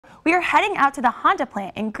we are heading out to the Honda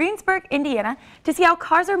plant in Greensburg, Indiana to see how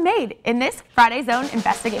cars are made in this Friday Zone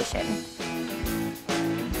investigation.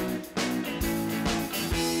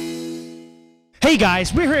 Hey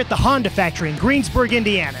guys, we're here at the Honda factory in Greensburg,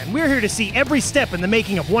 Indiana, and we're here to see every step in the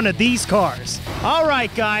making of one of these cars. All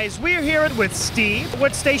right guys, we're here with Steve.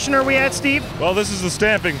 What station are we at, Steve? Well, this is the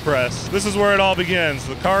stamping press. This is where it all begins.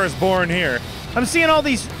 The car is born here. I'm seeing all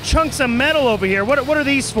these chunks of metal over here. What are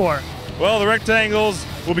these for? Well, the rectangles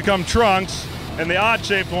will become trunks, and the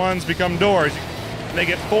odd-shaped ones become doors. And they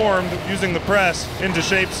get formed using the press into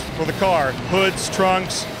shapes for the car. Hoods,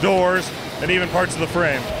 trunks, doors, and even parts of the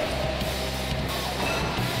frame.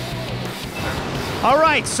 All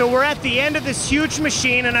right, so we're at the end of this huge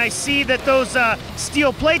machine, and I see that those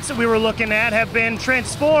steel plates that we were looking at have been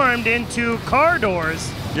transformed into car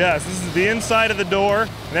doors. Yes, this is the inside of the door,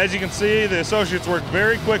 and as you can see, the associates work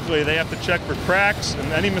very quickly. They have to check for cracks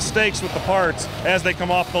and any mistakes with the parts as they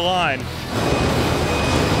come off the line.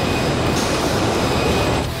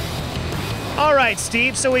 All right,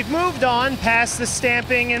 Steve, so we've moved on past the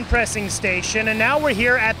stamping and pressing station, and now we're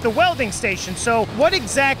here at the welding station. So what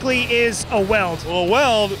exactly is a weld? Well, a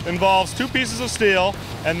weld involves two pieces of steel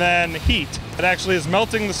and then heat. It actually is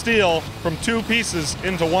melting the steel from two pieces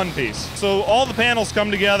into one piece. So all the panels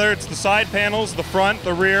come together. It's the side panels, the front,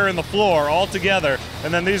 the rear, and the floor all together.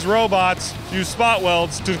 And then these robots use spot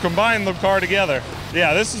welds to combine the car together.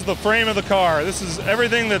 Yeah, this is the frame of the car. This is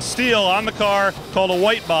everything that's steel on the car, called a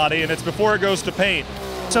white body, and it's before it goes to paint.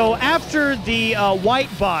 So after the white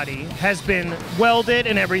body has been welded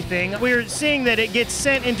and everything, we're seeing that it gets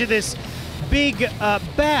sent into this big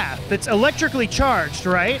bath that's electrically charged,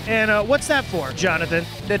 right? And what's that for, Jonathan?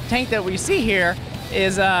 The tank that we see here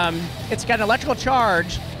is it's got an electrical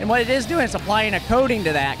charge, and what it is doing is applying a coating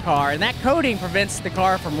to that car, and that coating prevents the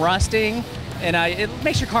car from rusting, and it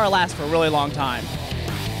makes your car last for a really long time.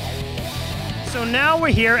 So now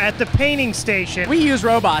we're here at the painting station. We use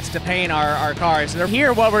robots to paint our cars.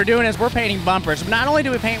 Here what we're doing is we're painting bumpers. Not only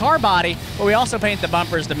do we paint car body, but we also paint the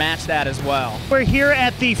bumpers to match that as well. We're here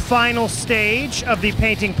at the final stage of the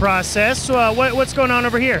painting process. So what's going on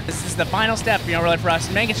over here? This is the final step, really for us,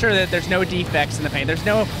 making sure that there's no defects in the paint. There's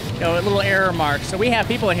no little error marks. So we have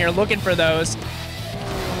people in here looking for those.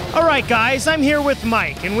 All right, guys, I'm here with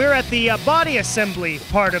Mike, and we're at the body assembly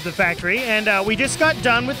part of the factory, and we just got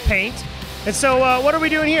done with paint. And so what are we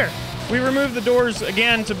doing here? We remove the doors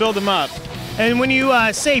again to build them up. And when you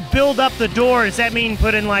say build up the doors, does that mean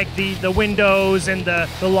put in like the windows and the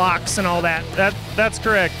locks and all that? That's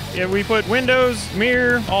correct. Yeah, we put windows,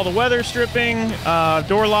 mirror, all the weather stripping,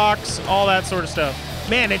 door locks, all that sort of stuff.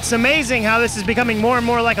 Man, it's amazing how this is becoming more and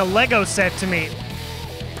more like a Lego set to me.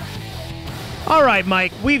 All right,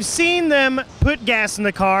 Mike, we've seen them put gas in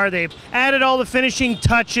the car. They've added all the finishing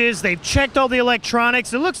touches. They've checked all the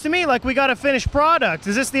electronics. It looks to me like we got a finished product.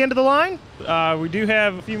 Is this the end of the line? We do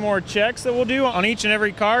have a few more checks that we'll do on each and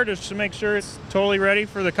every car just to make sure it's totally ready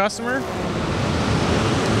for the customer.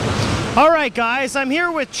 All right, guys, I'm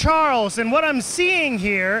here with Charles, and what I'm seeing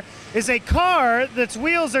here is a car that's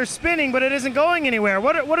wheels are spinning, but it isn't going anywhere.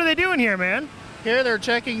 What are they doing here, man? Here they're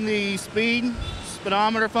checking the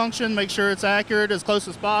speedometer function, make sure it's accurate as close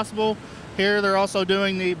as possible. Here they're also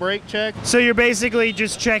doing the brake check. So you're basically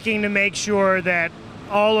just checking to make sure that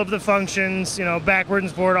all of the functions, backwards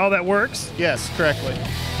and forward, all that works? Yes, correctly.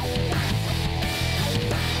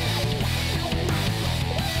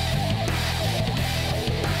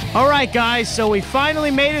 All right, guys, so we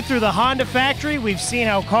finally made it through the Honda factory. We've seen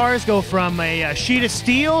how cars go from a sheet of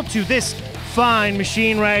steel to this fine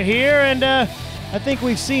machine right here, and I think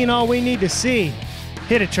we've seen all we need to see.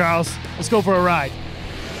 Hit it, Charles. Let's go for a ride.